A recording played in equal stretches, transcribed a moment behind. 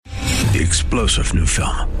The explosive new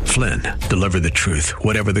film, Flynn, deliver the truth,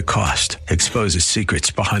 whatever the cost, exposes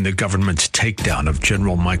secrets behind the government's takedown of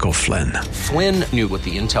General Michael Flynn. Flynn knew what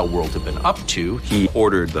the intel world had been up to. He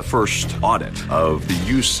ordered the first audit of the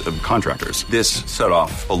use of contractors. This set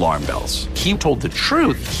off alarm bells. He told the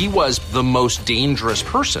truth. He was the most dangerous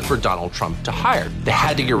person for Donald Trump to hire. They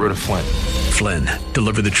had to get rid of Flynn. Flynn,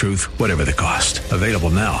 deliver the truth, whatever the cost. Available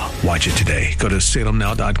now. Watch it today. Go to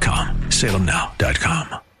salemnow.com.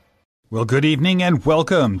 salemnow.com. Well, good evening and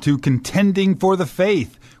welcome to Contending for the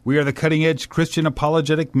Faith. We are the cutting-edge Christian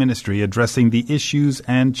apologetic ministry addressing the issues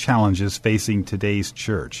and challenges facing today's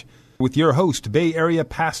church. With your host, Bay Area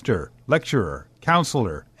pastor, lecturer,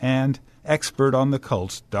 counselor, and expert on the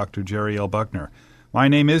cults, Dr. Jerry L. Buckner. My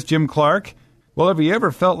name is Jim Clark. Well, have you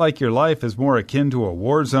ever felt like your life is more akin to a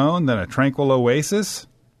war zone than a tranquil oasis?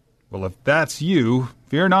 Well, if that's you,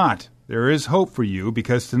 fear not. There is hope for you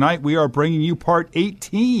because tonight we are bringing you part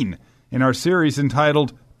 18 in our series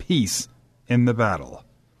entitled Peace in the Battle.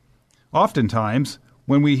 Oftentimes,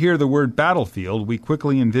 when we hear the word battlefield, we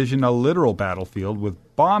quickly envision a literal battlefield with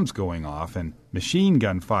bombs going off and machine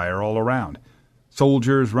gun fire all around,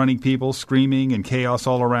 soldiers running people, screaming, and chaos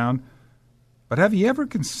all around. But have you ever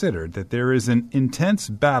considered that there is an intense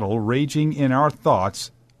battle raging in our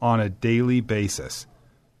thoughts on a daily basis?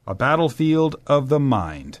 A battlefield of the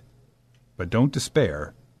mind. But don't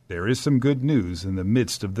despair. There is some good news in the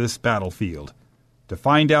midst of this battlefield. To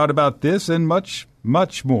find out about this and much,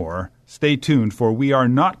 much more, stay tuned, for we are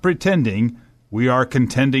not pretending, we are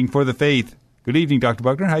contending for the faith. Good evening, Dr.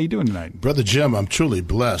 Buckner. How are you doing tonight? Brother Jim, I'm truly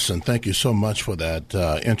blessed, and thank you so much for that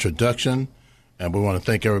introduction. And we want to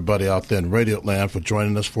thank everybody out there in Radio Land for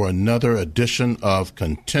joining us for another edition of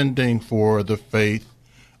Contending for the Faith.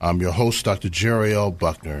 I'm your host, Dr. Jerry L.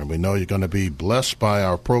 Buckner, and we know you're going to be blessed by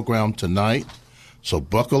our program tonight. So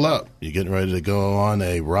buckle up. You're getting ready to go on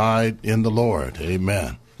a ride in the Lord.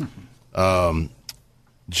 Amen.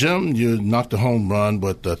 Jim, you knocked a home run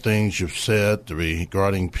with the things you've said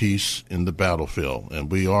regarding peace in the battlefield.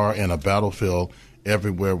 And we are in a battlefield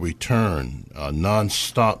everywhere we turn, a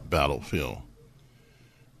nonstop battlefield.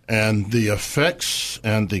 And the effects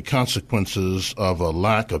and the consequences of a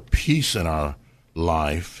lack of peace in our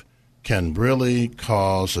life can really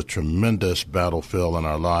cause a tremendous battlefield in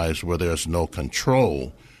our lives where there's no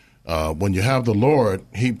control. When you have the Lord,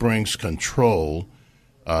 He brings control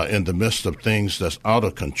in the midst of things that's out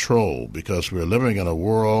of control, because we're living in a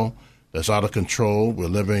world that's out of control. We're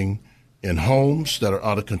living in homes that are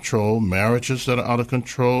out of control, marriages that are out of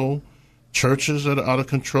control, churches that are out of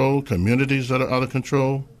control, communities that are out of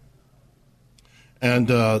control. And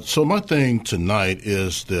so my thing tonight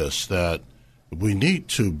is this, that we need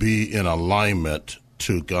to be in alignment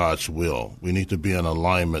to God's will. We need to be in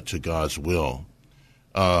alignment to God's will.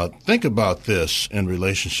 Think about this in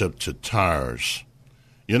relationship to tires.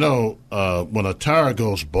 You know, when a tire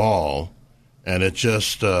goes bald and it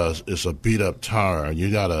just is a beat-up tire,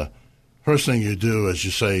 first thing you do is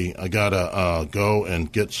you say, I got to go and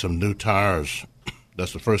get some new tires.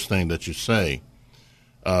 That's the first thing that you say.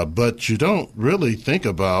 But you don't really think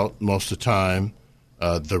about, most of the time,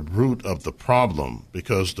 the root of the problem,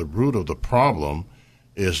 because the root of the problem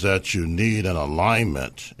is that you need an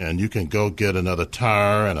alignment, and you can go get another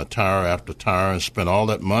tire and a tire after tire and spend all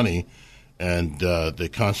that money, and they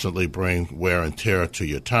constantly bring wear and tear to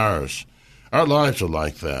your tires. Our lives are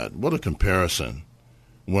like that. What a comparison.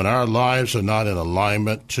 When our lives are not in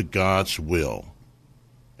alignment to God's will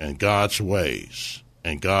and God's ways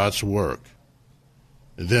and God's work,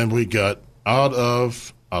 then we get out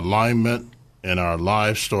of alignment, and our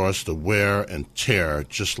life starts to wear and tear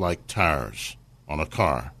just like tires on a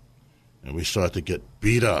car. And we start to get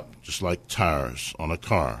beat up just like tires on a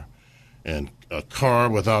car. And a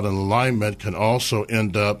car without an alignment can also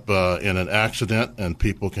end up in an accident, and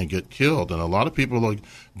people can get killed. And a lot of people are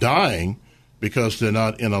dying because they're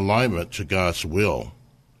not in alignment to God's will.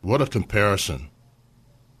 What a comparison.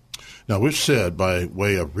 Now, we've said, by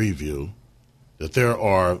way of review, that there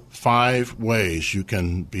are 5 ways you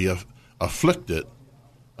can be afflicted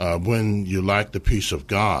when you lack the peace of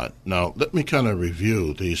God. Now, let me kind of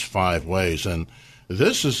review these 5 ways. And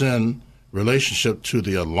this is in relationship to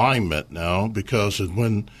the alignment now, because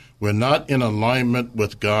when we're not in alignment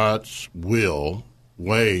with God's will,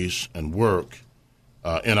 ways, and work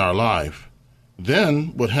in our life,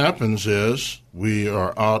 then what happens is we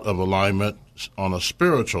are out of alignment on a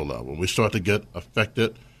spiritual level. We start to get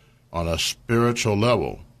affected on a spiritual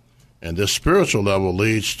level. And this spiritual level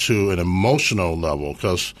leads to an emotional level,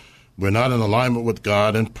 because we're not in alignment with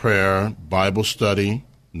God in prayer, Bible study,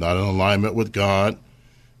 not in alignment with God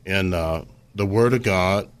in the Word of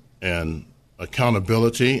God, and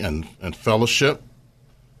accountability and fellowship.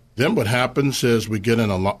 Then what happens is we get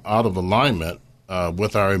out of alignment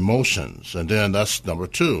with our emotions, and then that's number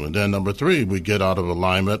 2. And then number 3, we get out of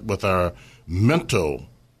alignment with our mental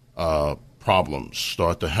problems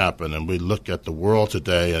start to happen. And we look at the world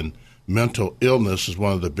today, and mental illness is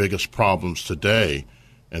one of the biggest problems today.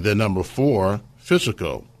 And then number 4,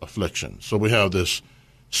 physical affliction. So we have this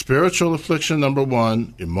spiritual affliction, number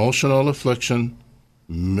 1, emotional affliction,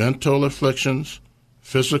 mental afflictions,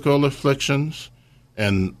 physical afflictions.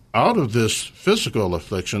 And out of this physical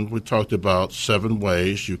affliction, we talked about 7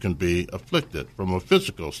 ways you can be afflicted from a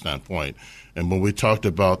physical standpoint. And when we talked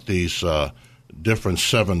about these different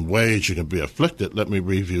 7 ways you can be afflicted, let me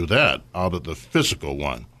review that out of the physical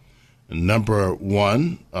one. And number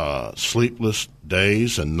 1, sleepless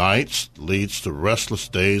days and nights leads to restless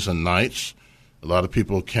days and nights. A lot of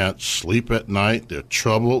people can't sleep at night. They're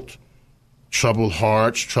troubled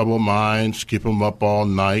hearts, troubled minds, keep them up all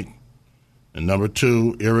night. And number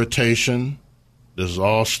 2, irritation. This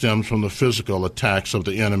all stems from the physical attacks of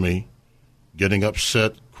the enemy, getting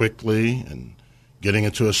upset quickly and getting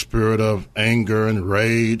into a spirit of anger and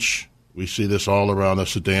rage. We see this all around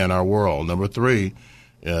us today in our world. Number 3,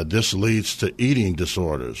 this leads to eating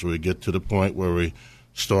disorders. We get to the point where we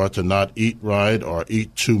start to not eat right or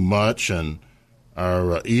eat too much, and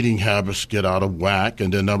our eating habits get out of whack.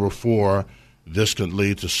 And then number 4, this can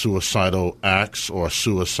lead to suicidal acts or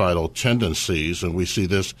suicidal tendencies, and we see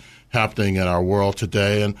this happening in our world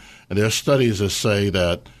today. And there are studies that say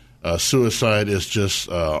that suicide is just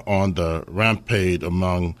on the rampage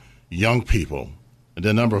among young people. And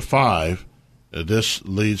then number 5, this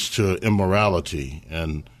leads to immorality,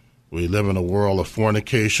 and we live in a world of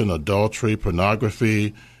fornication, adultery,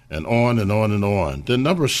 pornography, and on and on and on. Then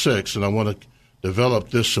number 6, and I want to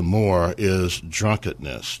develop this some more, is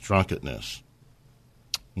drunkenness.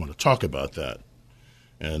 I want to talk about that.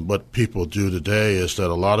 And what people do today is that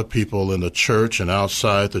a lot of people in the church and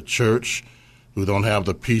outside the church who don't have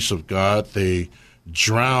the peace of God, they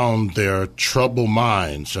drown their troubled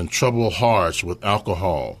minds and troubled hearts with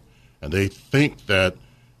alcohol. And they think that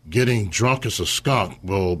getting drunk as a skunk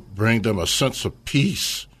will bring them a sense of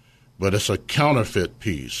peace, but it's a counterfeit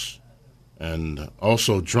peace. And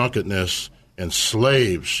also drunkenness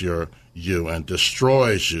enslaves you and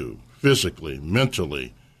destroys you physically,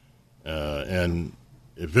 mentally, and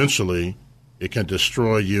eventually it can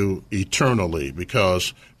destroy you eternally,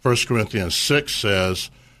 because 1 Corinthians 6 says,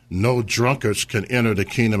 no drunkards can enter the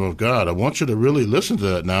kingdom of God. I want you to really listen to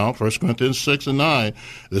that now. 1 Corinthians 6 and 9.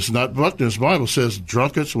 This is not Buckner's Bible. Says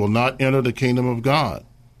drunkards will not enter the kingdom of God.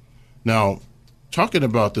 Now, talking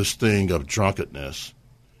about this thing of drunkenness,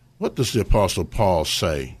 what does the Apostle Paul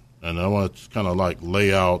say? And I want to kind of like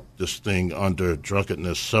lay out this thing under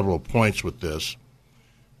drunkenness, several points with this.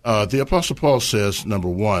 The Apostle Paul says, number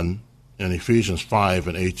 1, in Ephesians 5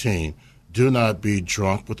 and 18, do not be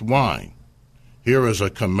drunk with wine. Here is a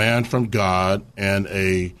command from God and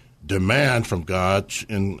a demand from God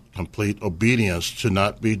in complete obedience to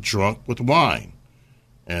not be drunk with wine.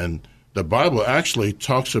 And the Bible actually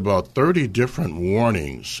talks about 30 different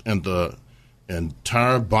warnings in the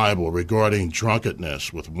entire Bible regarding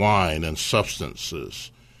drunkenness with wine and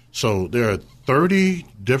substances. So there are 30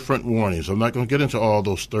 different warnings. I'm not going to get into all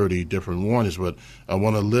those 30 different warnings, but I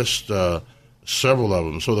want to list several of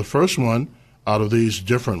them. So the first one out of these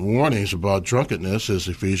different warnings about drunkenness is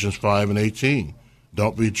Ephesians 5 and 18.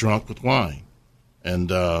 Don't be drunk with wine.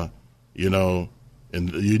 And, and you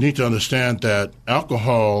need to understand that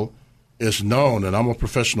alcohol is known, and I'm a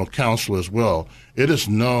professional counselor as well, it is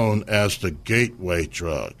known as the gateway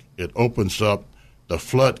drug. It opens up the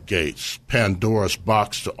floodgates, Pandora's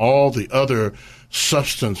box, to all the other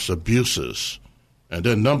substance abuses. And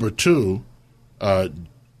then number 2,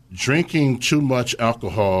 drinking too much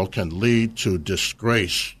alcohol can lead to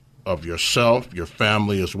disgrace of yourself, your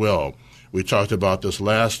family as well. We talked about this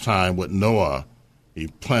last time with Noah. He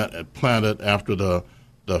planted after the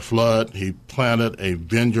flood, he planted a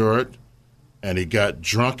vineyard, and he got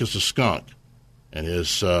drunk as a skunk. And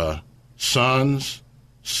his sons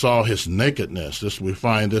saw his nakedness. We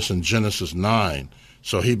find this in Genesis 9.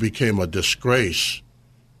 So he became a disgrace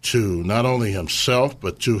to not only himself,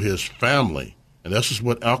 but to his family. And this is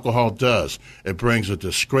what alcohol does. It brings a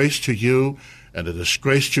disgrace to you and a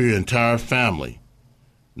disgrace to your entire family.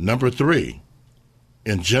 Number 3,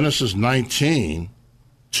 in Genesis 19,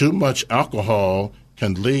 too much alcohol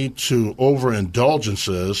can lead to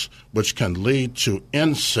overindulgences, which can lead to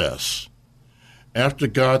incest. After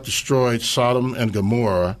God destroyed Sodom and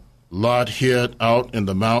Gomorrah, Lot hid out in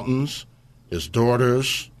the mountains. His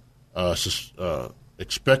daughters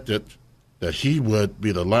expected that he would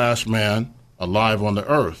be the last man alive on the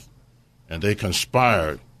earth. And they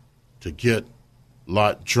conspired to get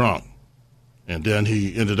Lot drunk. And then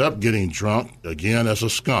he ended up getting drunk again as a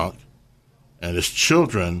skunk. And his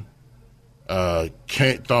children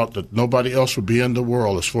thought that nobody else would be in the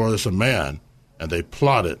world as far as a man. And they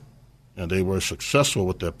plotted, and they were successful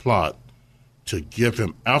with their plot, to give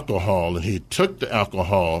him alcohol. And he took the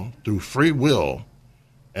alcohol through free will,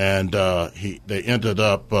 and they ended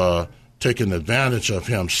up taking advantage of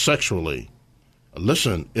him sexually.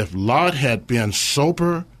 Listen, if Lot had been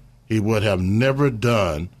sober, he would have never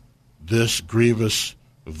done this grievous,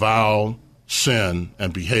 vile sin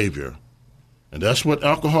and behavior. And that's what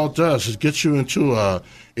alcohol does. It gets you into a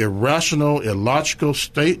irrational, illogical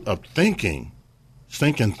state of thinking,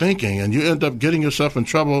 stinking thinking, and you end up getting yourself in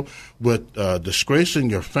trouble with disgracing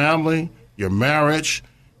your family, your marriage,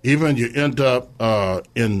 even you end up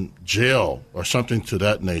in jail or something to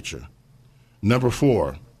that nature. Number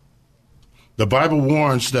 4, the Bible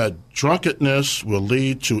warns that drunkenness will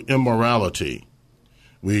lead to immorality.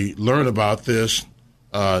 We learn about this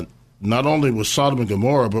not only with Sodom and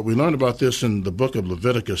Gomorrah, but we learn about this in the book of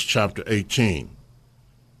Leviticus chapter 18.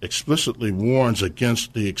 Explicitly warns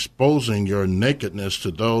against the exposing your nakedness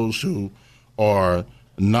to those who are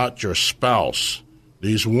not your spouse.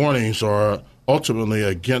 These warnings are ultimately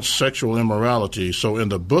against sexual immorality. So in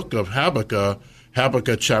the book of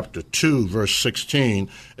Habakkuk chapter 2, verse 16,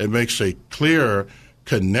 it makes a clear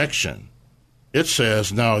connection. It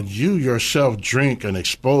says, now you yourself drink and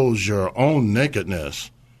expose your own nakedness.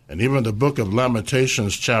 And even the book of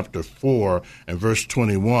Lamentations chapter 4 and verse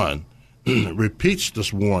 21 repeats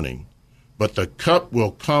this warning. But the cup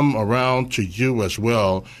will come around to you as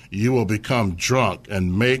well. You will become drunk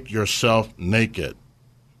and make yourself naked.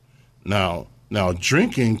 Now,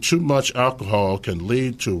 drinking too much alcohol can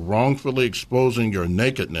lead to wrongfully exposing your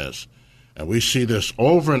nakedness. And we see this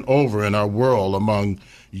over and over in our world among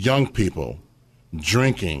young people.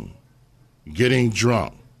 Drinking, getting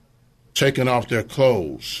drunk, taking off their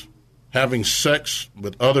clothes, having sex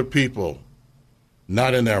with other people,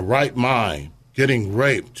 not in their right mind, getting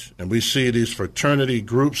raped. And we see these fraternity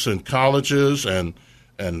groups in colleges and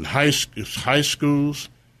high schools.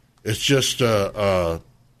 It's just a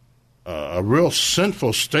real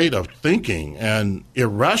sinful state of thinking and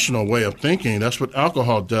irrational way of thinking. That's what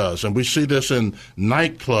alcohol does. And we see this in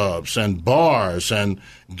nightclubs and bars and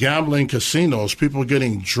gambling casinos, people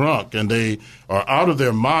getting drunk and they are out of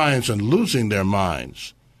their minds and losing their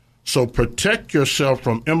minds. So protect yourself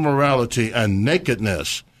from immorality and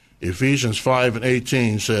nakedness. Ephesians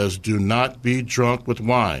 5:18 says, do not be drunk with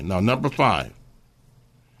wine. Now, number 5,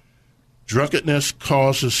 drunkenness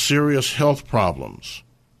causes serious health problems.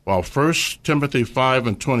 While 1 Timothy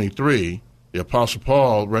 5:23, the Apostle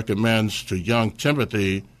Paul recommends to young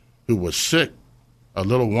Timothy, who was sick, a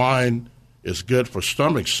little wine is good for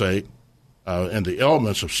stomach's sake and the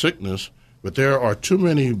ailments of sickness, but there are too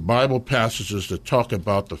many Bible passages that talk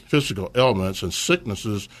about the physical ailments and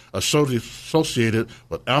sicknesses associated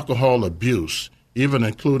with alcohol abuse, even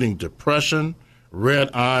including depression, red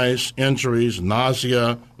eyes, injuries,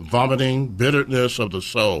 nausea, vomiting, bitterness of the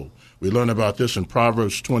soul. We learn about this in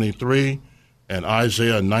Proverbs 23 and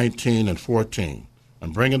Isaiah 19 and 14.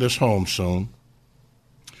 I'm bringing this home soon.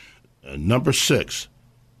 Number 6,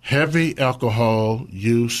 heavy alcohol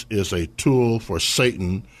use is a tool for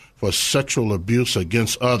Satan for sexual abuse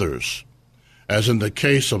against others. As in the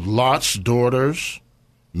case of Lot's daughters,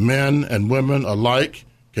 men and women alike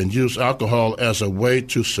can use alcohol as a way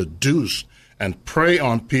to seduce and prey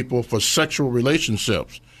on people for sexual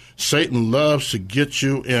relationships. Satan loves to get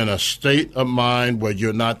you in a state of mind where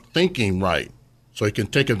you're not thinking right, so he can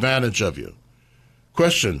take advantage of you.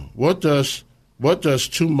 Question, what does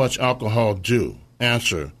too much alcohol do?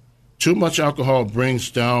 Answer, too much alcohol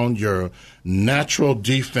brings down your natural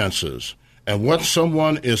defenses. And once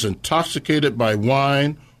someone is intoxicated by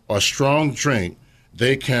wine or strong drink,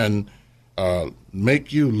 they can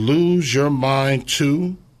make you lose your mind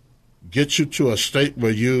too, get you to a state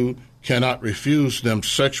where you cannot refuse them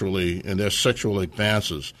sexually in their sexual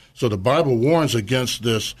advances. So the Bible warns against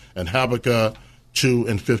this in Habakkuk 2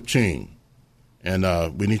 and 15.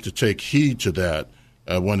 And we need to take heed to that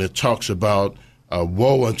when it talks about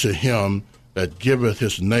woe unto him that giveth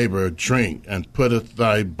his neighbor drink, and putteth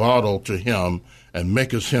thy bottle to him, and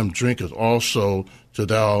maketh him drinketh also, till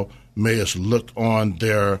thou mayest look on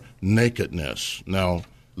their nakedness. Now,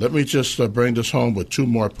 let me just bring this home with 2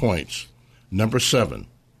 more points. Number 7,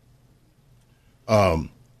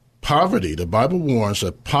 poverty. The Bible warns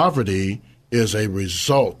that poverty is a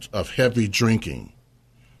result of heavy drinking.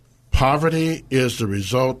 Poverty is the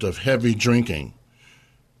result of heavy drinking.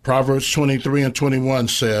 Proverbs 23 and 21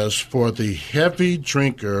 says, "For the heavy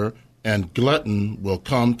drinker and glutton will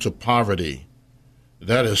come to poverty."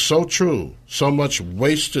 That is so true. So much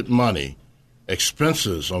wasted money,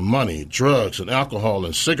 expenses of money, drugs and alcohol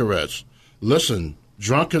and cigarettes. Listen,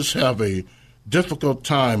 drunkards have a difficult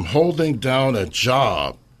time holding down a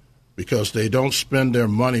job because they don't spend their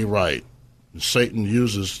money right. And Satan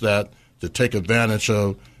uses that to take advantage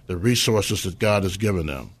of the resources that God has given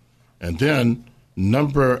them. And then,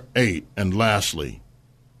 number 8, and lastly,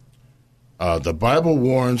 the Bible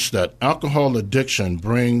warns that alcohol addiction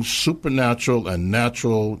brings supernatural and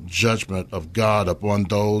natural judgment of God upon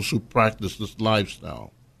those who practice this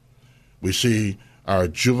lifestyle. We see our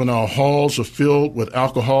juvenile halls are filled with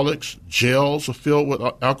alcoholics, jails are filled with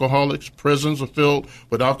alcoholics, prisons are filled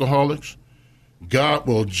with alcoholics. God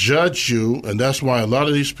will judge you, and that's why a lot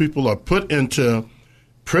of these people are put into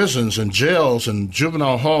prisons and jails and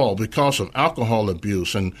juvenile hall because of alcohol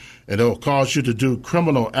abuse, and it'll cause you to do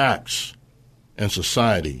criminal acts in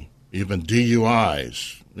society, even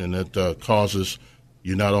DUIs, and it causes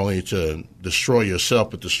you not only to destroy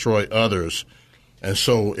yourself but destroy others. And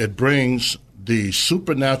so it brings the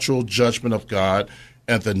supernatural judgment of God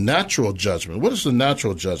and the natural judgment. What is the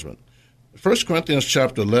natural judgment? 1 Corinthians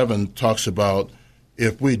chapter 11 talks about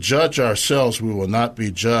if we judge ourselves, we will not be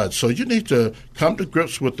judged. So you need to come to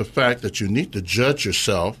grips with the fact that you need to judge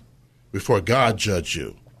yourself before God judge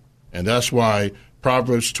you. And that's why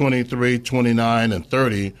Proverbs 23, 29, and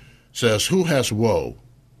 30 says, "Who has woe?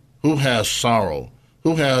 Who has sorrow?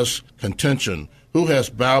 Who has contention? Who has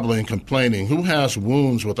babbling, complaining? Who has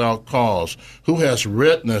wounds without cause? Who has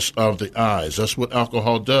redness of the eyes?" That's what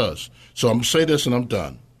alcohol does. So I'm going to say this and I'm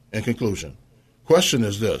done. In conclusion, question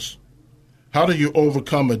is this: how do you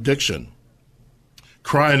overcome addiction?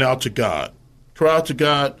 Crying out to God. Cry out to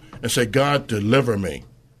God and say, "God, deliver me,"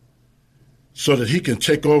 so that he can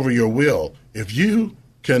take over your will. If you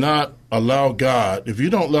cannot allow God, if you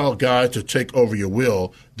don't allow God to take over your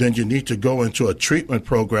will, then you need to go into a treatment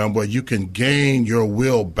program where you can gain your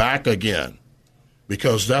will back again.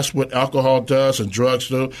 Because that's what alcohol does and drugs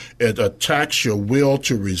do. It attacks your will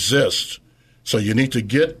to resist. So you need to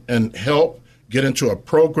get and help, get into a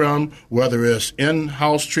program, whether it's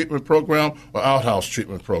in-house treatment program or out-house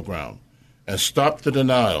treatment program, and stop the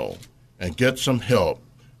denial and get some help.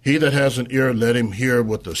 He that has an ear, let him hear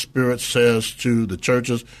what the Spirit says to the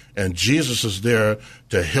churches, and Jesus is there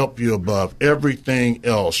to help you above everything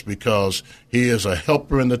else because he is a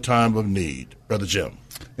helper in the time of need. Brother Jim.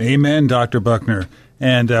 Amen, Dr. Buckner.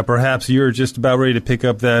 And perhaps you're just about ready to pick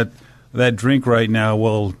up that drink right now.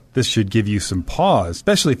 Well, this should give you some pause,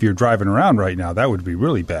 especially if you're driving around right now. That would be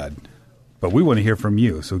really bad. But we want to hear from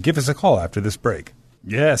you, so give us a call after this break.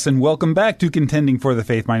 Yes, and welcome back to Contending for the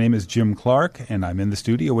Faith. My name is Jim Clark, and I'm in the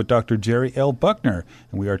studio with Dr. Jerry L. Buckner,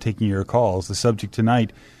 and we are taking your calls. The subject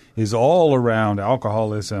tonight is all around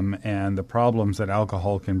alcoholism and the problems that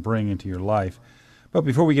alcohol can bring into your life. But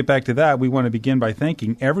before we get back to that, we want to begin by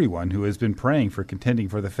thanking everyone who has been praying for Contending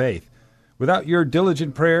for the Faith. Without your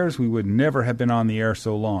diligent prayers, we would never have been on the air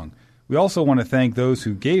so long. We also want to thank those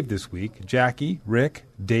who gave this week: Jackie, Rick,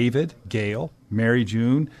 David, Gail, Mary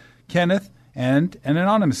June, Kenneth, and an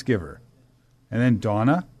anonymous giver, and then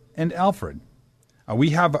Donna and Alfred. We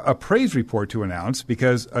have a praise report to announce.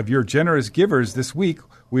 Because of your generous givers this week,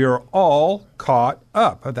 we are all caught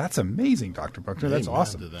up. Oh, that's amazing, Dr. Buckner. That's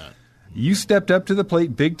awesome. You stepped up to the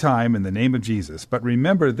plate big time in the name of Jesus. But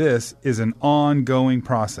remember, this is an ongoing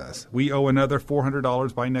process. We owe another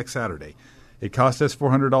 $400 by next Saturday. It cost us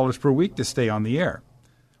 $400 per week to stay on the air.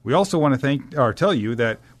 We also want to tell you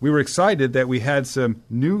that we were excited that we had some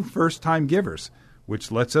new first-time givers,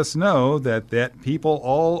 which lets us know that people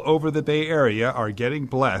all over the Bay Area are getting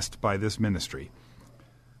blessed by this ministry.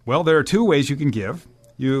 Well, there are two ways you can give.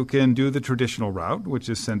 You can do the traditional route, which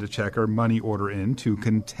is send a check or money order in to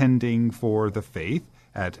Contending for the Faith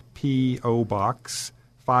at P.O. Box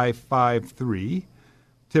 553,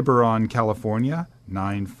 Tiburon, California,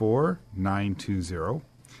 94920.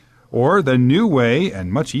 Or the new way,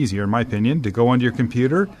 and much easier in my opinion, to go onto your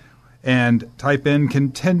computer and type in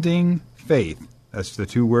Contending Faith. That's the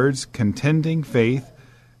two words,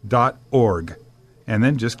 contendingfaith.org. And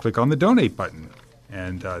then just click on the donate button.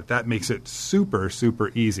 And that makes it super, super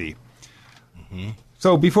easy. Mm-hmm.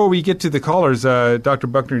 So before we get to the callers, Dr.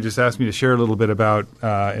 Buckner just asked me to share a little bit about,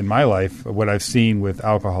 in my life, what I've seen with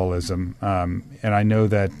alcoholism. And I know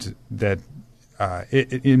that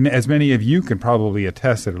as many of you can probably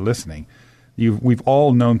attest that are listening, we've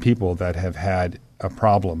all known people that have had a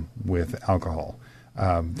problem with alcohol,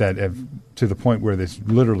 that have to the point where this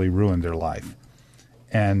literally ruined their life.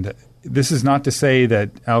 And this is not to say that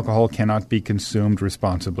alcohol cannot be consumed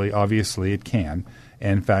responsibly. Obviously, it can.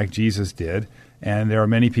 And in fact, Jesus did. And there are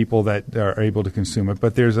many people that are able to consume it.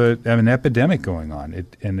 But there's an epidemic going on,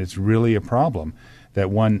 and it's really a problem that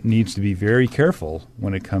one needs to be very careful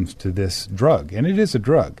when it comes to this drug. And it is a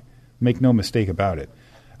drug. Make no mistake about it.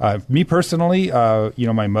 Me personally,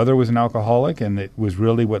 my mother was an alcoholic, and it was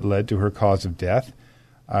really what led to her cause of death.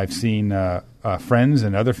 I've seen friends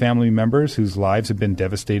and other family members whose lives have been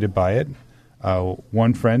devastated by it.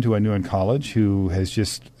 One friend who I knew in college who has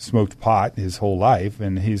just smoked pot his whole life,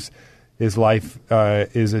 and his life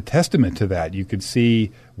is a testament to that. You could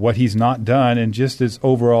see what he's not done and just his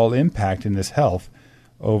overall impact in his health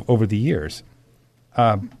over the years.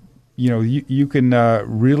 You can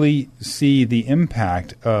really see the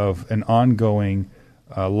impact of an ongoing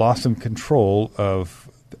loss of control of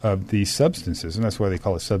these substances, and that's why they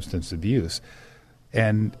call it substance abuse.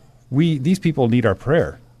 And these people need our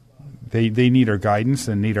prayer. They need our guidance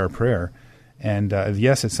and need our prayer. And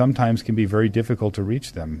yes, it sometimes can be very difficult to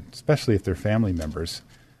reach them, especially if they're family members.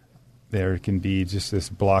 There can be just this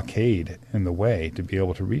blockade in the way to be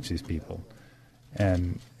able to reach these people.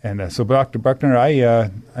 And so, Dr. Buckner, I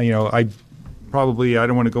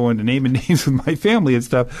don't want to go into naming names with my family and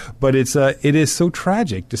stuff, but it is so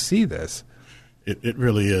tragic to see this. It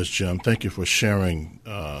really is, Jim. Thank you for sharing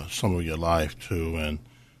some of your life too, and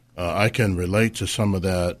I can relate to some of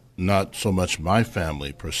that. Not so much my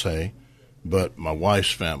family per se, but my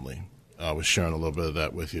wife's family. I was sharing a little bit of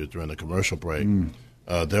that with you during the commercial break.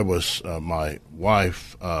 There was my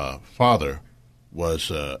wife's father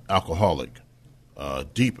was alcoholic.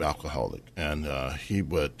 Deep alcoholic, and he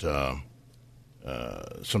would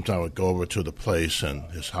sometimes would go over to the place and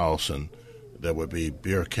his house, and there would be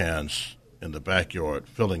beer cans in the backyard,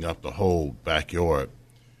 filling up the whole backyard.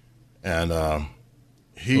 And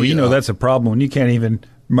that's a problem when you can't even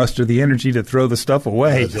muster the energy to throw the stuff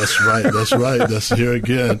away. That's right. That's here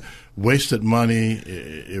again, wasted money,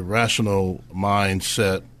 irrational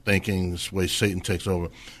mindset. Thinking this way Satan takes over.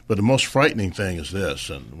 But the most frightening thing is this,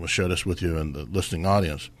 and we'll share this with you and the listening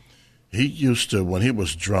audience. He used to, when he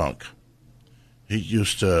was drunk,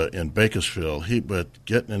 in Bakersfield, he would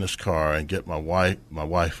get in his car and get my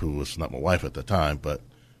wife, who was not my wife at the time, but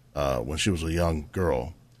when she was a young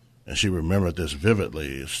girl, and she remembered this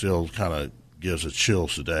vividly. It still kind of gives it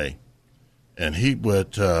chills today. And he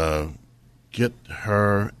would get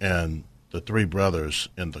her and the three brothers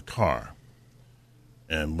in the car.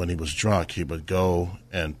 And when he was drunk, he would go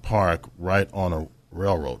and park right on a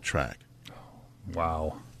railroad track.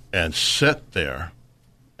 Wow. And sit there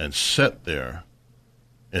until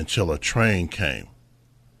a train came.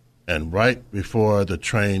 And right before the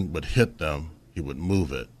train would hit them, he would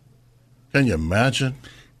move it. Can you imagine?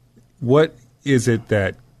 What is it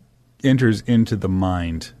that enters into the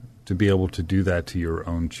mind to be able to do that to your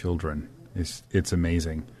own children? It's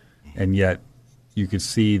amazing. And yet you could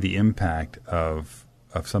see the impact of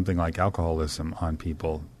something like alcoholism on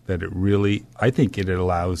people, that it really, I think it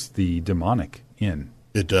allows the demonic in.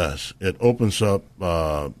 It does. It opens up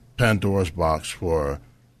Pandora's box for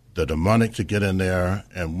the demonic to get in there,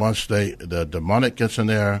 and once the demonic gets in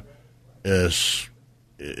there, it's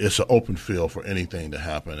an open field for anything to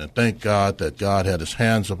happen. And thank God that God had his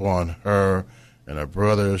hands upon her and her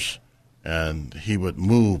brothers, and he would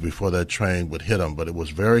move before that train would hit them. But it was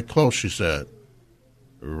very close, she said.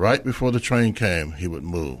 Right before the train came, he would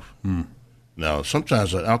move. Now,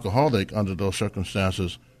 sometimes an alcoholic, under those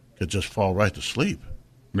circumstances, could just fall right to sleep.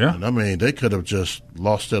 Yeah. And I mean, they could have just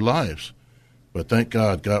lost their lives. But thank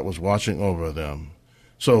God, God was watching over them.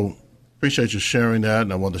 So appreciate you sharing that.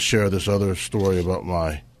 And I want to share this other story about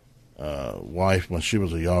my wife when she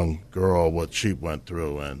was a young girl, what she went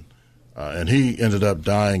through. And he ended up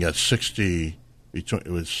dying at 60. It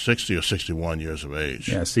was 60 or 61 years of age.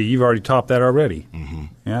 Yeah, see, you've already topped that already. Mm-hmm.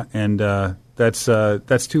 Yeah, and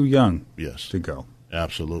that's too young. Yes. To go.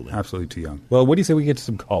 Absolutely. Absolutely too young. Well, what do you say we get to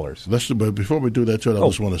some callers? But before we do that, too, I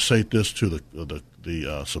just want to say this to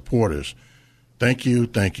the supporters. Thank you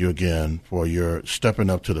again for your stepping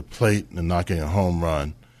up to the plate and knocking a home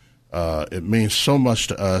run. It means so much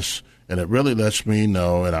to us, and it really lets me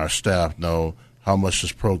know and our staff know how much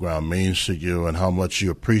this program means to you and how much you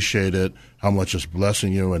appreciate it, how much it's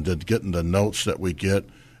blessing you, and then getting the notes that we get,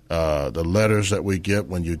 the letters that we get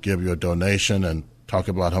when you give your donation and talk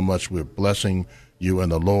about how much we're blessing you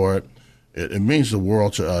and the Lord. It means the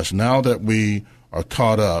world to us. Now that we are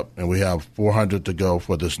caught up and we have 400 to go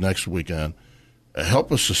for this next weekend,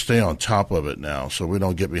 help us to stay on top of it now so we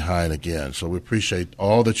don't get behind again. So we appreciate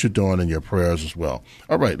all that you're doing and your prayers as well.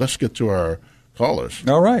 All right, let's get to our callers.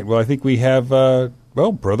 All right. Well, I think we have,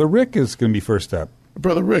 Brother Rick is going to be first up.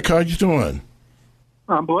 Brother Rick, how you doing?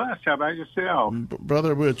 I'm blessed. How about yourself?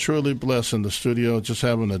 Brother, we're truly blessed in the studio, just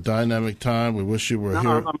having a dynamic time. We wish you were here.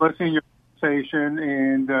 I'm listening to your conversation,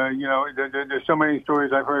 and, there's so many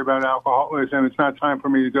stories I've heard about alcoholism. It's not time for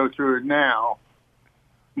me to go through it now.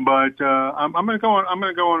 But I'm going to go on. I'm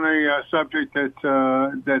going to go on a subject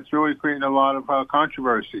that's really creating a lot of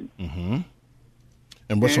controversy. Mm-hmm.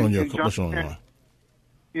 And what's on your mind?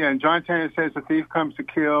 Yeah, in John 10 it says the thief comes to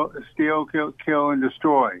steal, kill, and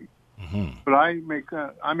destroy. Mm-hmm. But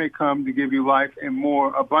I may come to give you life and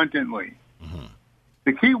more abundantly. Mm-hmm.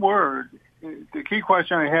 The key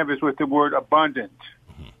question I have is with the word abundant,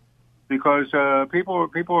 mm-hmm. because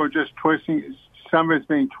people are just twisting. Some of it's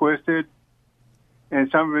being twisted, and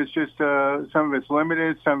some of it's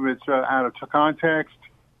limited. Some of it's out of context.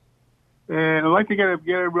 And I'd like to get a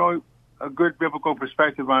good biblical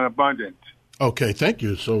perspective on abundant. Okay, thank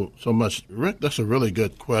you so much, Rick. That's a really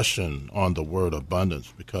good question on the word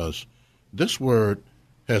abundance, because this word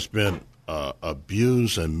has been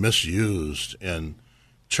abused and misused in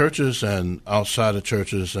churches and outside of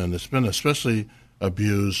churches, and it's been especially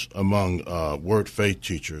abused among word faith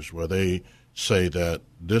teachers, where they say that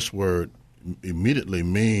this word immediately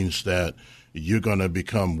means that you're going to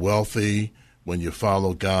become wealthy when you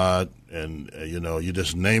follow God, and you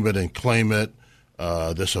just name it and claim it.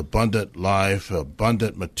 This abundant life,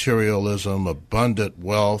 abundant materialism, abundant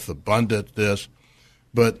wealth, abundant this.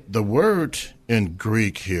 But the word in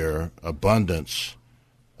Greek here, abundance,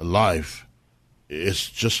 life, is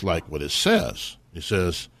just like what it says. It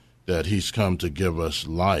says that he's come to give us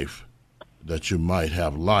life, that you might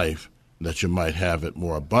have life, that you might have it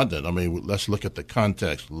more abundant. I mean, let's look at the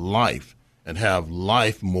context, life, and have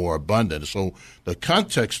life more abundant. So the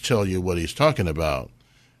context tell you what he's talking about.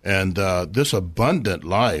 And this abundant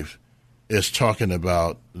life is talking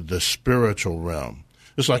about the spiritual realm.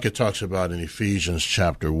 Just like it talks about in Ephesians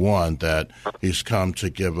chapter 1 that he's come to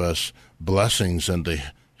give us blessings in the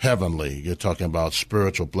heavenly. You're talking about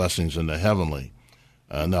spiritual blessings in the heavenly.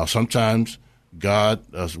 Now, sometimes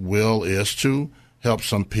God's will is to help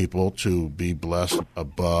some people to be blessed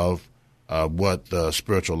above what the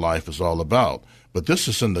spiritual life is all about. But this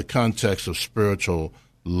is in the context of spiritual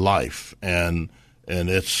life, and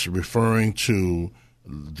it's referring to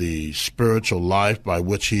the spiritual life by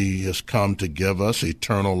which he has come to give us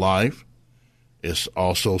eternal life. It's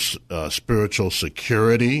also spiritual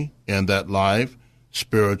security in that life,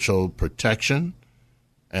 spiritual protection,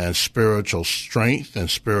 and spiritual strength and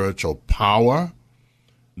spiritual power.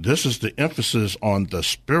 This is the emphasis on the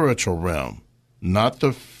spiritual realm, not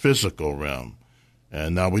the physical realm.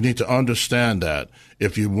 And now we need to understand that.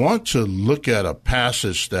 If you want to look at a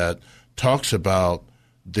passage that talks about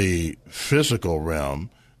the physical realm,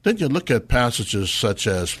 then you look at passages such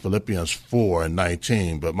as Philippians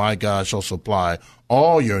 4:19, but my God shall supply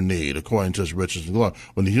all your need according to his riches and glory.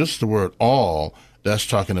 When he uses the word all, that's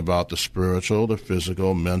talking about the spiritual, the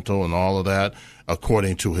physical, mental, and all of that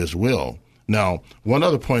according to his will. Now, one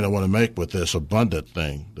other point I want to make with this abundant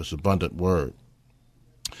thing, this abundant word.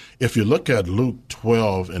 If you look at Luke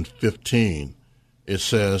 12:15, it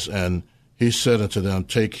says, and he said unto them,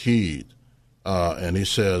 take heed. And he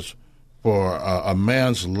says, for a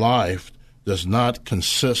man's life does not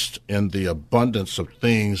consist in the abundance of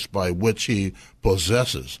things by which he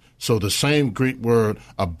possesses. So the same Greek word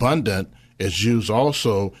abundant is used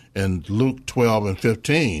also in Luke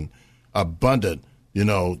 12:15. Abundant,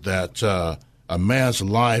 that a man's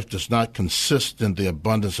life does not consist in the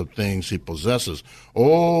abundance of things he possesses.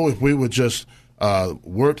 Oh, if we would just,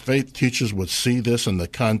 word faith teachers would see this in the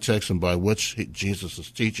context and by which Jesus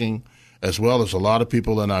is teaching, as well as a lot of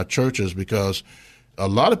people in our churches, because a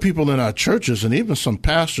lot of people in our churches and even some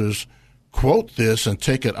pastors quote this and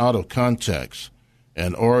take it out of context.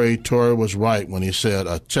 And R.A. Torrey was right when he said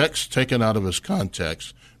a text taken out of its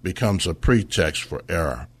context becomes a pretext for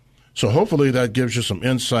error. So hopefully that gives you some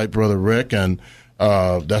insight, Brother Rick, and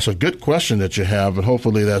that's a good question that you have, and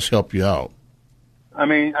hopefully that's helped you out. I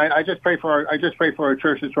mean, I just pray for our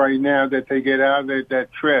churches right now that they get out of that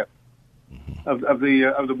trip of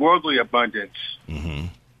the worldly abundance, mm-hmm.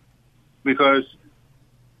 because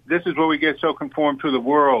this is where we get so conformed to the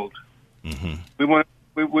world. Mm-hmm. We want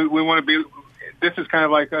to be. This is kind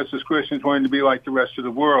of like us as Christians wanting to be like the rest of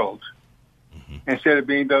the world, mm-hmm. instead of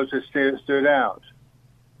being those that stood out.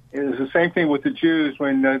 It was the same thing with the Jews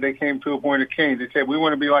when they came to a point of Cain. They said, we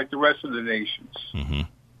want to be like the rest of the nations. Mm-hmm.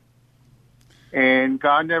 And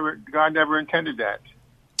God never intended that.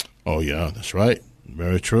 Oh, yeah, that's right.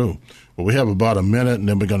 Very true. Well, we have about a minute, and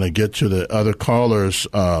then we're going to get to the other callers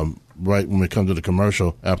right when we come to the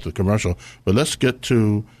commercial, after the commercial. But let's get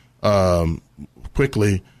to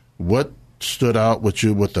quickly, what stood out with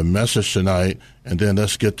you with the message tonight, and then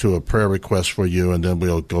let's get to a prayer request for you, and then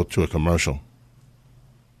we'll go to a commercial.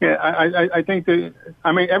 Yeah, I think that,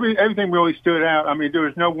 I mean, everything really stood out. I mean, there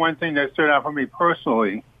was no one thing that stood out for me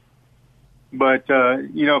personally. But,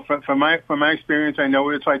 you know, from my experience, I know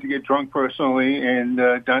what it's like to get drunk personally, and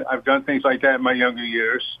I've done things like that in my younger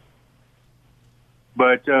years.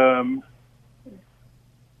 But I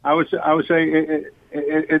would say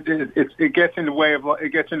it gets in the way of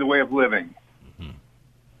living. Mm-hmm.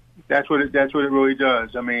 That's what it really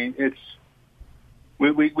does. I mean,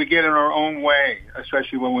 we get in our own way,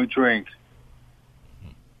 especially when we drink,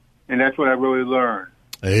 and that's what I really learned.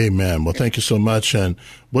 Amen. Well, thank you so much. And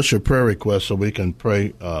what's your prayer request so we can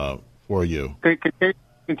pray for you?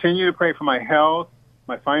 Continue to pray for my health,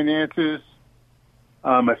 my finances,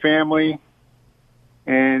 my family,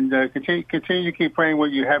 and continue to keep praying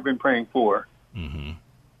what you have been praying for. Mm-hmm.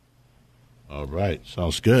 All right.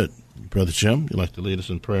 Sounds good. Brother Jim, you'd like to lead us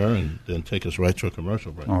in prayer and then take us right to a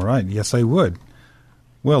commercial break? All right. Yes, I would.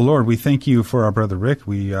 Well, Lord, we thank you for our brother Rick.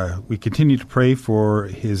 We continue to pray for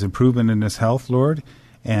his improvement in his health, Lord.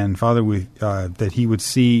 And, Father, that he would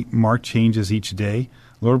see marked changes each day.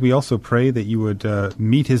 Lord, we also pray that you would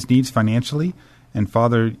meet his needs financially. And,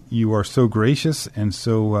 Father, you are so gracious and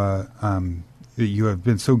so that you have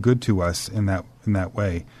been so good to us in that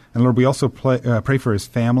way. And, Lord, we also pray for his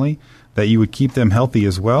family, that you would keep them healthy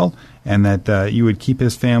as well, and that you would keep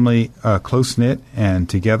his family close-knit and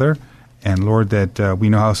together. And, Lord, that we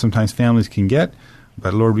know how sometimes families can get.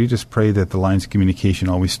 But, Lord, we just pray that the lines of communication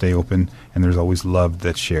always stay open and there's always love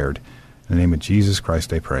that's shared. In the name of Jesus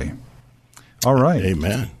Christ, I pray. All right.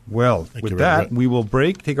 Amen. Well, with that, we will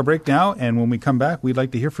take a break now, and when we come back, we'd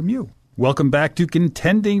like to hear from you. Welcome back to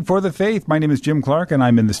Contending for the Faith. My name is Jim Clark, and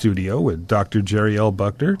I'm in the studio with Dr. Jerry L.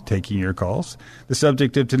 Buckner, taking your calls. The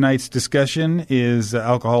subject of tonight's discussion is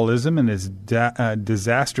alcoholism and its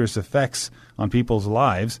disastrous effects on people's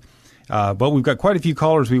lives. But we've got quite a few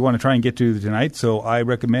callers we want to try and get to tonight, so I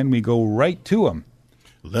recommend we go right to them.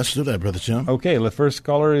 Let's do that, Brother Jim. Okay, the first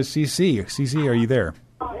caller is CC. CC, are you there?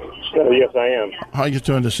 Yes, I am. How are you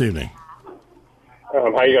doing this evening?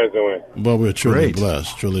 How you guys doing? Well, we're truly Great.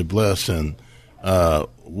 blessed. And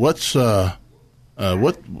what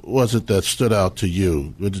was it that stood out to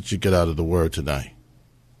you? What did you get out of the Word tonight?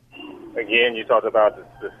 Again, you talked about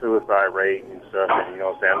the suicide rate and stuff, and, you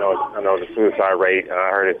know what I'm saying? I know the suicide rate, I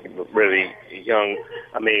heard it's really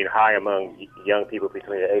high among young people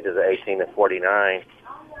between the ages of 18 and 49.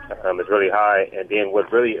 It's really high. And then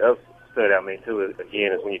what really stood out to me, too, is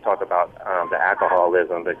when you talk about the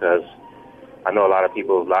alcoholism, because I know a lot of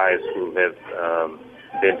people's lives who have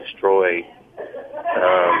been destroyed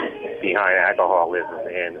behind alcoholism,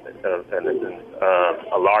 and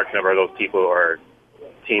a large number of those people are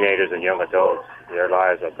teenagers and young adults. Their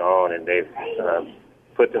lives are gone, and they've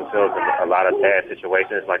put themselves in a lot of bad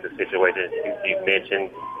situations, like the situation you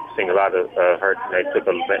mentioned. Seeing a lot of hurt. They took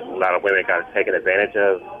a lot of women got taken advantage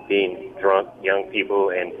of, being drunk young people,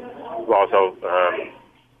 and we've also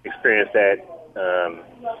experienced that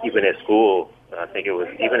even at school. I think it was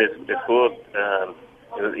even at school.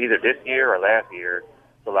 It was either this year or last year.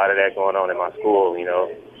 There's a lot of that going on in my school. You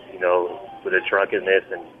know, with the drunkenness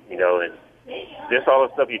and just all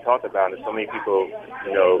the stuff you talked about. And so many people,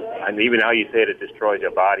 and even how you said it destroys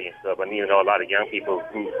your body and stuff. I mean, a lot of young people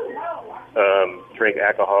who drink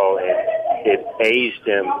alcohol, and it aged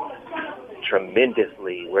them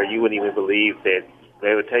tremendously, where you wouldn't even believe that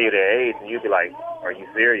they would tell you their age, and you'd be like, "Are you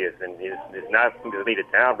serious?" And it's not for me to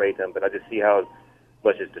downrate them, but I just see how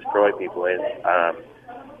much it's destroyed people. And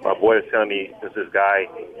my boy was telling me this guy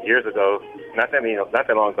years ago, not that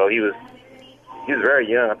long ago. He was very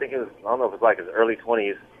young. I think I don't know if it was like his early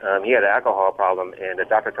 20s. He had an alcohol problem, and the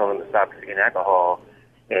doctor told him to stop drinking alcohol.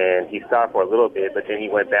 And he stopped for a little bit, but then he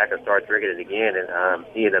went back and started drinking it again, and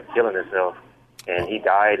he ended up killing himself. And he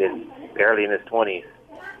died barely in his 20s.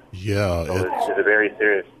 Yeah, so it's a very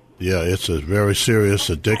serious. Yeah, it's a very serious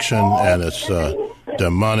addiction, and it's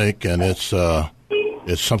demonic, and it's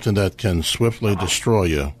something that can swiftly destroy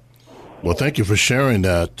you. Well, thank you for sharing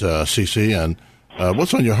that, CC. And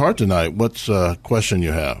what's on your heart tonight? What's a question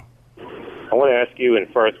you have? I want to ask you in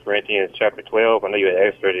 1 Corinthians chapter 12. I know you're an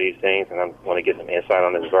expert at these things, and I want to get some insight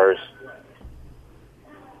on this verse.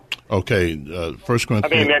 Okay, 1 Corinthians.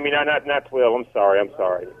 I mean, not 12. I'm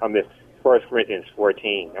sorry. I missed 1 Corinthians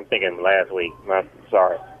 14. I'm thinking last week. I'm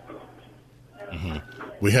sorry. Mm-hmm.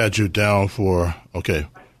 We had you down for 1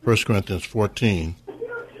 Corinthians 14.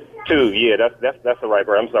 2. Yeah, that's the right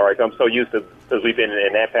verse. I'm sorry. I'm so used to, because we've been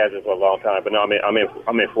in that passage for a long time. But no,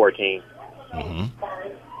 I'm in 14.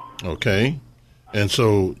 Mm-hmm. Okay. And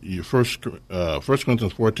so you First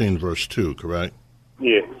Corinthians 14, verse 2, correct?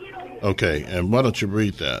 Yeah. Okay, and why don't you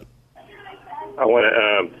read that? I want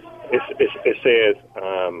to. It says,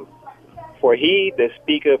 "For he that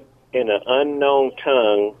speaketh in an unknown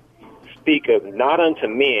tongue speaketh not unto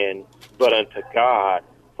men, but unto God.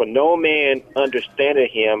 For no man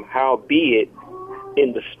understandeth him, howbeit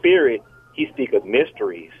in the spirit he speaketh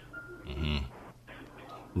mysteries." Mm-hmm.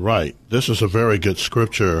 Right. This is a very good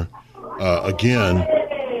scripture. Again,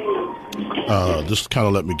 just kind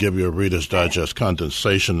of let me give you a Reader's Digest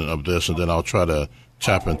condensation of this, and then I'll try to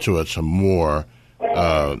tap into it some more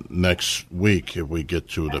next week if we get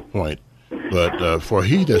to the point. But for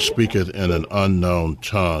he that speaketh in an unknown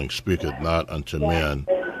tongue speaketh not unto men,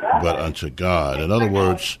 but unto God. In other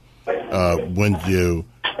words, when you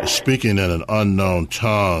are speaking in an unknown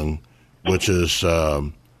tongue, which is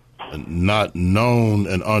not known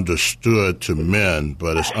and understood to men,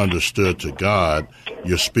 but it's understood to God,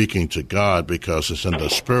 you're speaking to God because it's in the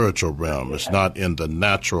spiritual realm. It's not in the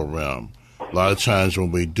natural realm. A lot of times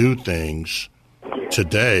when we do things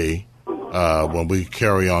today, when we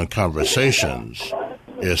carry on conversations,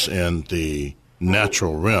 it's in the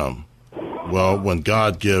natural realm. Well, when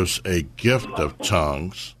God gives a gift of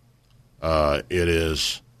tongues, it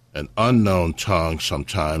is an unknown tongue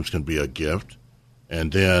sometimes can be a gift.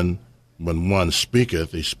 And then when one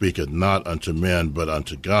speaketh, he speaketh not unto men, but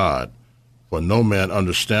unto God. For no man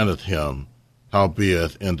understandeth him,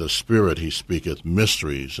 howbeit in the spirit he speaketh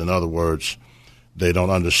mysteries. In other words, they don't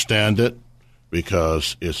understand it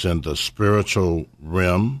because it's in the spiritual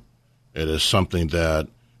realm. It is something that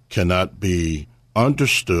cannot be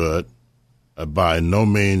understood by no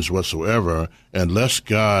means whatsoever unless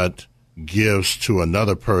God gives to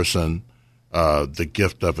another person the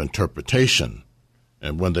gift of interpretation.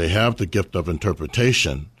 And when they have the gift of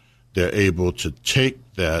interpretation, they're able to take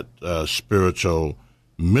that spiritual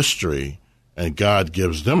mystery, and God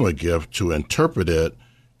gives them a gift to interpret it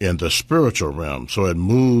in the spiritual realm. So it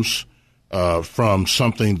moves from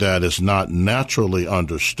something that is not naturally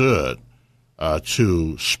understood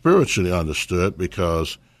to spiritually understood,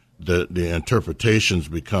 because the interpretations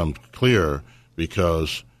become clear,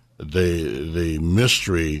 because the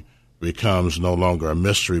mystery becomes no longer a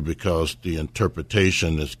mystery because the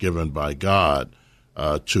interpretation is given by God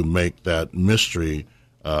to make that mystery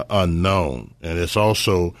unknown. And it's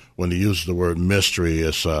also, when he uses the word mystery,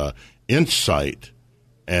 it's insight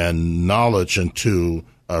and knowledge into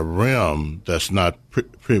a realm that's not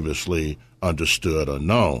previously understood or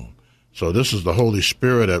known. So this is the Holy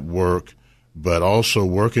Spirit at work, but also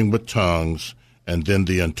working with tongues, and then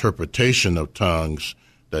the interpretation of tongues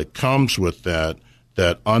that comes with that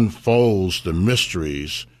unfolds the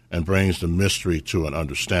mysteries and brings the mystery to an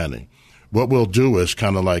understanding. What we'll do is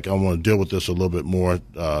kind of like, I want to deal with this a little bit more,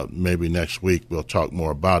 maybe next week we'll talk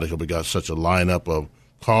more about it because we got such a lineup of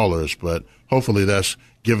callers, but hopefully that's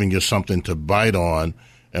giving you something to bite on.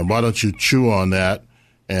 And why don't you chew on that?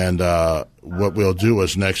 And what we'll do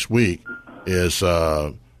is next week is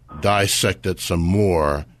dissect it some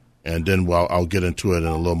more, and then I'll get into it in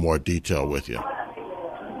a little more detail with you.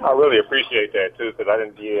 I really appreciate that, too, because I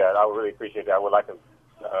would really appreciate that. I would like to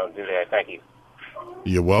do that. Thank you.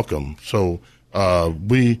 You're welcome. So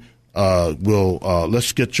we will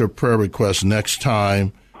let's get your prayer request next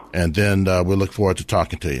time, and then we'll look forward to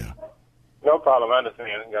talking to you. No problem. I understand.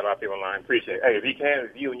 Got a lot of people online. Appreciate it. Hey,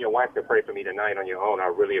 if you and your wife could pray for me tonight on your own, I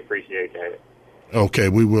really appreciate that. Okay,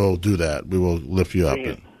 we will do that. We will lift you up.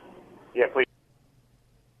 Yeah, please.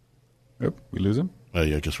 Yep, we lose him?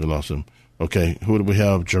 Yeah, I guess we lost him. Okay, who do we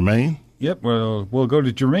have? Jermaine? Yep, well, we'll go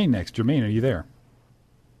to Jermaine next. Jermaine, are you there?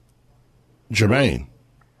 Jermaine.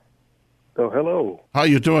 Oh, hello. How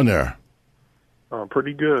you doing there?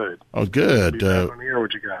 Pretty good. Oh, good. Be back on the air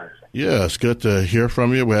with you guys. Yeah, it's good to hear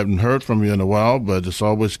from you. We haven't heard from you in a while, but it's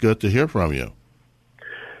always good to hear from you.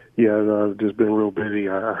 Yeah, I've just been real busy.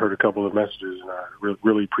 I heard a couple of messages, and I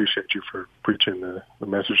really appreciate you for preaching the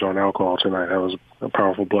message on alcohol tonight. That was a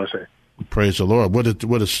powerful blessing. Praise the Lord. What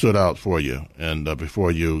has stood out for you? And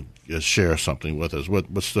before you share something with us,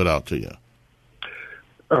 what stood out to you?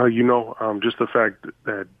 Just the fact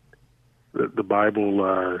that the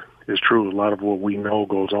Bible is true. A lot of what we know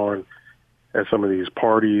goes on at some of these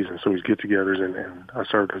parties and some of these get-togethers. And I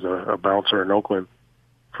served as a bouncer in Oakland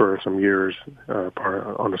for some years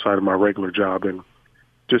on the side of my regular job. And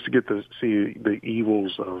just to get to see the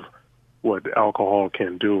evils of what alcohol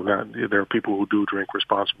can do. There are people who do drink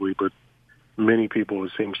responsibly, but many people,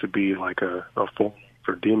 it seems to be like a form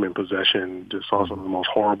for demon possession. Just saw some of the most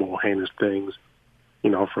horrible, heinous things,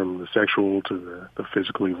 from the sexual to the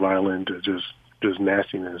physically violent to just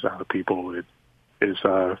nastiness out of people. It's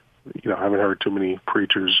I haven't heard too many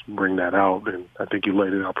preachers bring that out, and I think you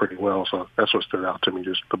laid it out pretty well. So that's what stood out to me.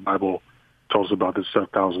 Just the Bible told us about this stuff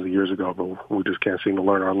thousands of years ago, but we just can't seem to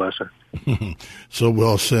learn our lesson. So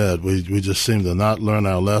well said. We just seem to not learn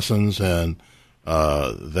our lessons, and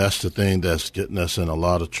that's the thing that's getting us in a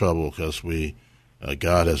lot of trouble, because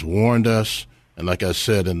God has warned us, and like I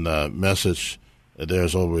said in the message,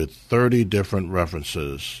 there's over 30 different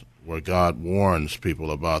references where God warns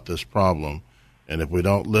people about this problem. And if we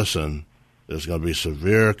don't listen, there's going to be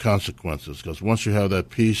severe consequences, because once you have that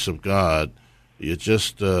peace of God, you're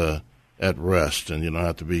just at rest, and you don't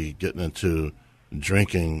have to be getting into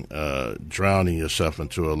drinking, drowning yourself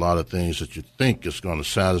into a lot of things that you think is going to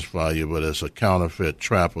satisfy you, but it's a counterfeit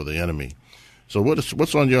trap of the enemy. So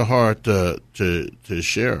what's on your heart to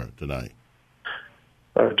share tonight?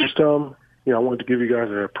 I wanted to give you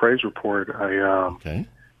guys a praise report. Okay.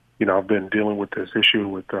 I've been dealing with this issue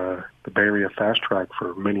with the Bay Area Fast Track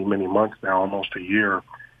for many, many months now, almost a year,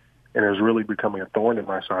 and it's really becoming a thorn in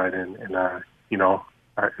my side. And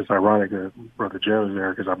it's ironic that Brother Jim is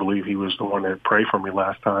there, because I believe he was the one that prayed for me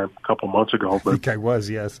last time a couple months ago. But I think I was,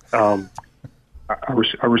 yes. I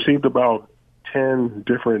received about 10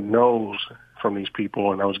 different no's from these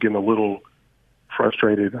people, and I was getting a little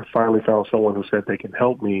frustrated. I finally found someone who said they can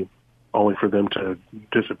help me, only for them to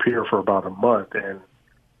disappear for about a month, and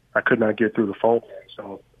I could not get through the phone.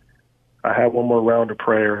 So I had one more round of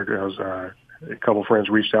prayer. There was a couple friends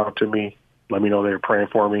reached out to me, let me know they were praying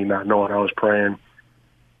for me, not knowing I was praying.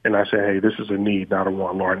 And I said, hey, this is a need, not a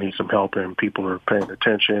want. Lord, I need some help, and people are paying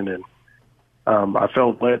attention. And I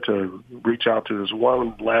felt led to reach out to this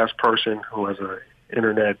one last person who has an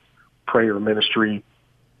internet prayer ministry.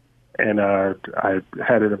 And I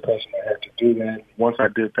had an impression I had to do that. Once I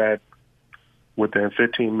did that, within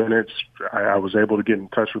 15 minutes, I was able to get in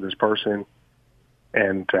touch with this person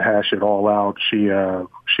and to hash it all out.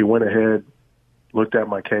 She went ahead, looked at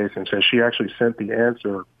my case, and said she actually sent the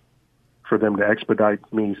answer for them to expedite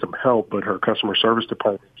me some help, but her customer service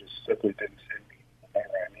department just simply didn't send me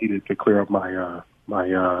whatever I needed to clear up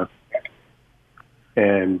my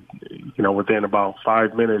and within about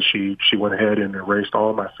 5 minutes, she went ahead and erased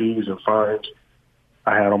all my fees and fines.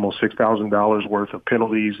 I had almost $6,000 worth of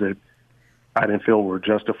penalties that I didn't feel were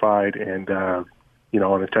justified, and on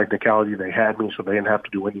a technicality, they had me, so they didn't have to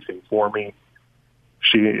do anything for me.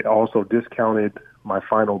 She also discounted my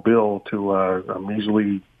final bill to a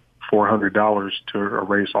measly $400 to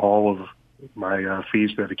erase all of my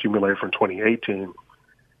fees that accumulated from 2018,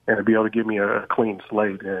 and to be able to give me a clean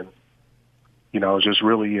slate. And I was just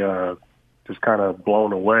really just kind of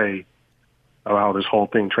blown away of how this whole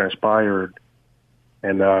thing transpired.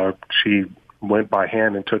 And she went by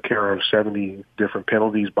hand and took care of 70 different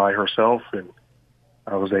penalties by herself, and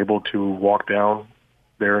I was able to walk down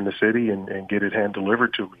there in the city and get it hand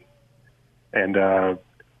delivered to me. And I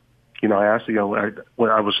asked I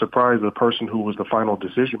was surprised the person who was the final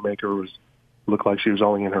decision maker looked like she was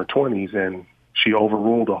only in her 20s, and she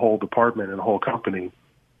overruled the whole department and the whole company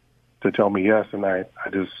to tell me yes. And I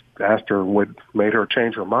just asked her what made her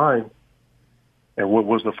change her mind and what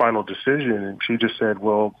was the final decision, and she just said,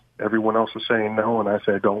 well, everyone else is saying no, and I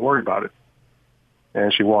said, don't worry about it.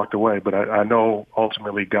 And she walked away. But I know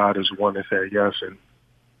ultimately God is the one that said yes, and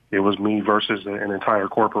it was me versus an entire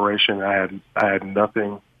corporation. I had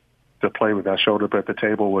nothing to play with. I showed up at the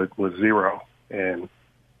table with zero, and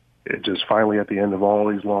it just finally, at the end of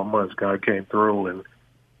all these long months, God came through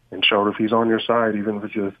and showed if He's on your side, even if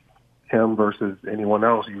it's just Him versus anyone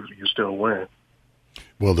else, you still win.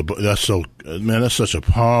 Well, that's such a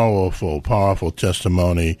powerful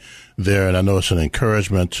testimony there, and I know it's an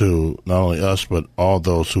encouragement to not only us but all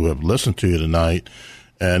those who have listened to you tonight.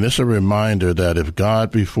 And it's a reminder that if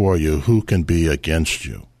God be for you, who can be against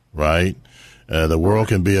you, right? The world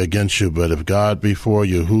can be against you, but if God be for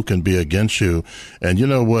you, who can be against you? And you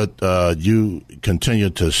know what you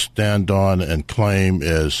continue to stand on and claim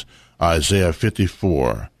is Isaiah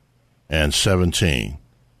 54 and 17.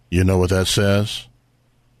 You know what that says?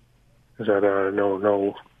 Is that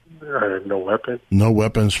no weapon? No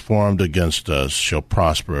weapons formed against us shall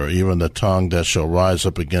prosper. Even the tongue that shall rise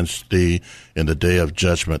up against thee in the day of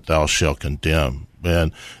judgment thou shalt condemn.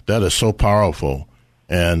 Man, that is so powerful.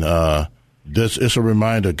 And this is a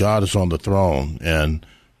reminder God is on the throne, and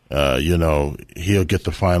He'll get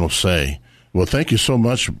the final say. Well, thank you so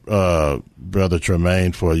much, Brother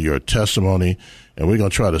Tremaine, for your testimony. And we're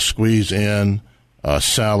going to try to squeeze in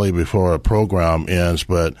Sally before our program ends,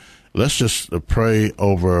 but let's just pray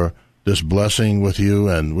over this blessing with you,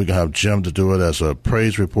 and we're going to have Jim to do it as a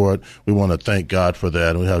praise report. We want to thank God for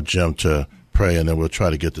that, and we have Jim to pray, and then we'll try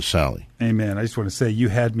to get to Sally. Amen. I just want to say you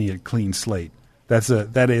had me at clean slate.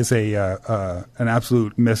 That is an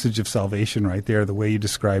absolute message of salvation right there, the way you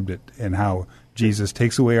described it, and how Jesus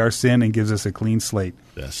takes away our sin and gives us a clean slate.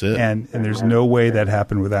 That's it. And there's no way that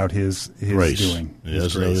happened without His grace. Doing.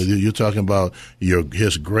 Yes, grace. You're talking about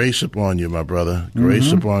His grace upon you, my brother.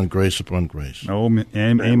 Grace upon grace upon grace. Oh,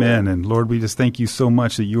 amen. And Lord, we just thank you so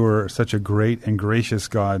much that you are such a great and gracious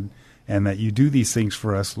God, and that you do these things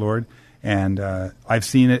for us, Lord. And I've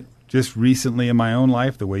seen it just recently in my own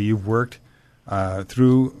life, the way you've worked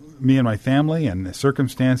through me and my family and the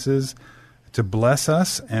circumstances to bless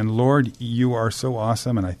us. And Lord, you are so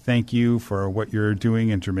awesome, and I thank you for what you're doing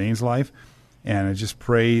in Jermaine's life. And I just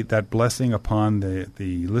pray that blessing upon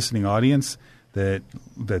the listening audience, that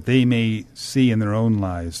they may see in their own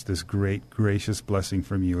lives this great, gracious blessing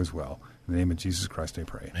from you as well. In the name of Jesus Christ, I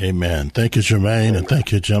pray. Amen. Thank you, Jermaine, and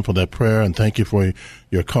thank you, Jim, for that prayer, and thank you for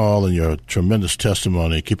your call and your tremendous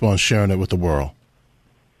testimony. Keep on sharing it with the world.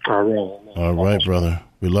 All right, brother.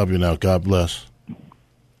 We love you now. God bless.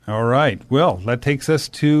 All right. Well, that takes us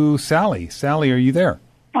to Sally. Sally, are you there?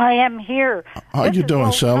 I am here. How you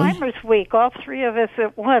doing, Sally? Alzheimer's Week, all three of us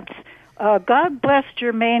at once. God bless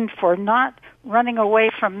Jermaine for not running away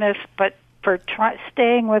from this, but for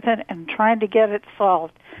staying with it and trying to get it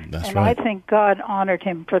solved. That's right. I think God honored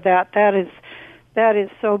him for that. That is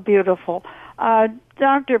so beautiful.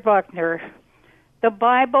 Dr. Buckner, the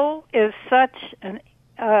Bible is such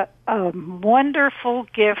a wonderful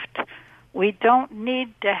gift. We don't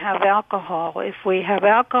need to have alcohol. If we have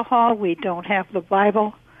alcohol, we don't have the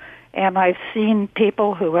Bible. And I've seen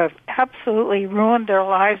people who have absolutely ruined their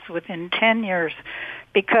lives within 10 years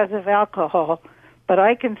because of alcohol. But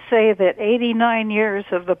I can say that 89 years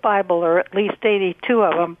of the Bible, or at least 82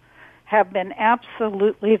 of them, have been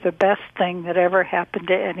absolutely the best thing that ever happened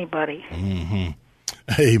to anybody. Mm-hmm.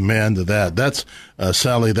 Amen to that. That's,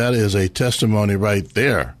 Sally, that is a testimony right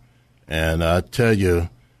there. And I tell you,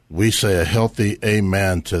 we say a healthy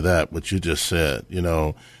amen to that, what you just said. You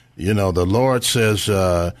know, the Lord says,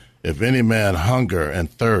 if any man hunger and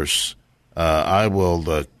thirst, I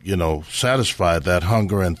will, satisfy that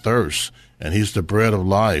hunger and thirst. And he's the bread of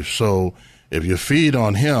life. So if you feed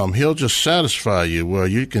on him, he'll just satisfy you, where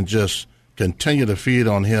you can just continue to feed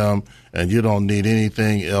on him and you don't need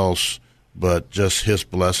anything else but just his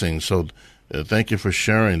blessing. So thank you for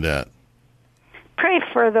sharing that. Pray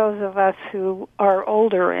for those of us who are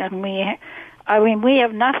older, and we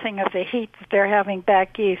have nothing of the heat that they're having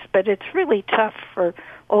back east, but it's really tough for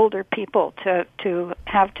older people to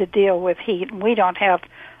have to deal with heat. And we don't have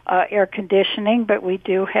air conditioning, but we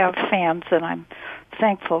do have fans, and I'm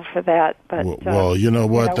thankful for that. But well, you know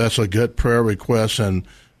what? That's a good prayer request, and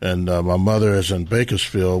my mother is in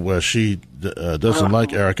Bakersfield, where she doesn't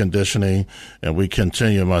like air conditioning, and we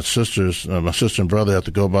continue. My sister and brother have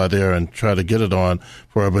to go by there and try to get it on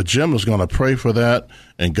for her. But Jim is going to pray for that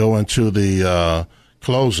and go into the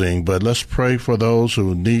closing. But let's pray for those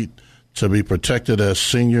who need to be protected as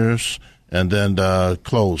seniors, and then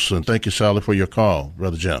close. And thank you, Sally, for your call,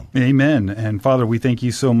 Brother Jim. Amen. And Father, we thank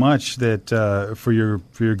you so much that for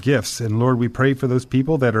your gifts. And Lord, we pray for those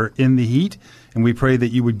people that are in the heat, and we pray that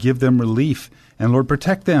you would give them relief. And Lord,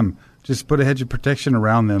 protect them. Just put a hedge of protection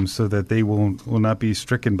around them so that they will not be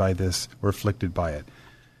stricken by this or afflicted by it.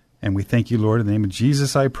 And we thank you, Lord, in the name of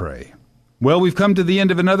Jesus, I pray. Well, we've come to the end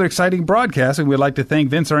of another exciting broadcast, and we'd like to thank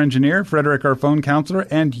Vince, our engineer, Frederick, our phone counselor,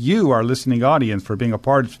 and you, our listening audience, for being a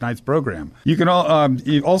part of tonight's program. You can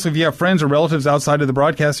also, if you have friends or relatives outside of the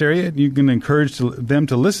broadcast area, you can encourage them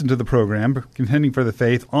to listen to the program, Contending for the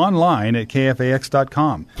Faith, online at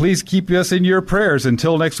kfax.com. Please keep us in your prayers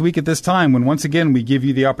until next week at this time, when once again we give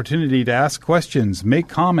you the opportunity to ask questions, make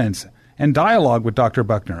comments, and dialogue with Dr.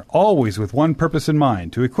 Buckner, always with one purpose in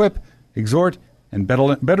mind: to equip, exhort, and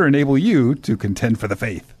better enable you to contend for the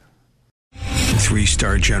faith.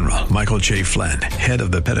 3-star General Michael J. Flynn, head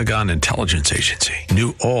of the Pentagon Intelligence Agency,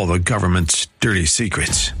 knew all the government's dirty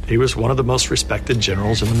secrets. He was one of the most respected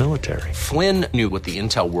generals in the military. Flynn knew what the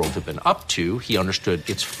intel world had been up to. He understood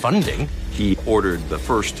its funding. He ordered the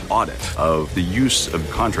first audit of the use of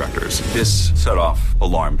contractors. This set off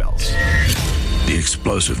alarm bells. The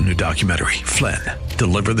explosive new documentary, Flynn,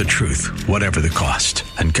 Deliver the Truth, Whatever the Cost,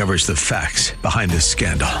 uncovers the facts behind this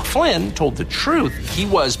scandal. Flynn told the truth. He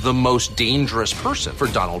was the most dangerous person for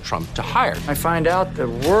Donald Trump to hire. I find out the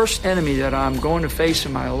worst enemy that I'm going to face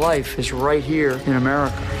in my life is right here in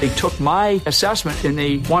America. They took my assessment and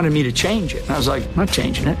they wanted me to change it. And I was like, I'm not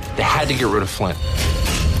changing it. They had to get rid of Flynn.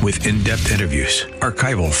 With in-depth interviews,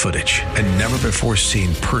 archival footage, and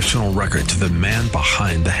never-before-seen personal records of the man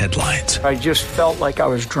behind the headlines. I just felt like I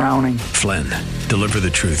was drowning. Flynn, deliver the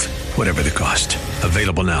truth, whatever the cost.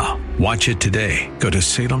 Available now. Watch it today. Go to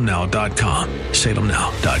salemnow.com.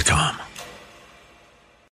 salemnow.com.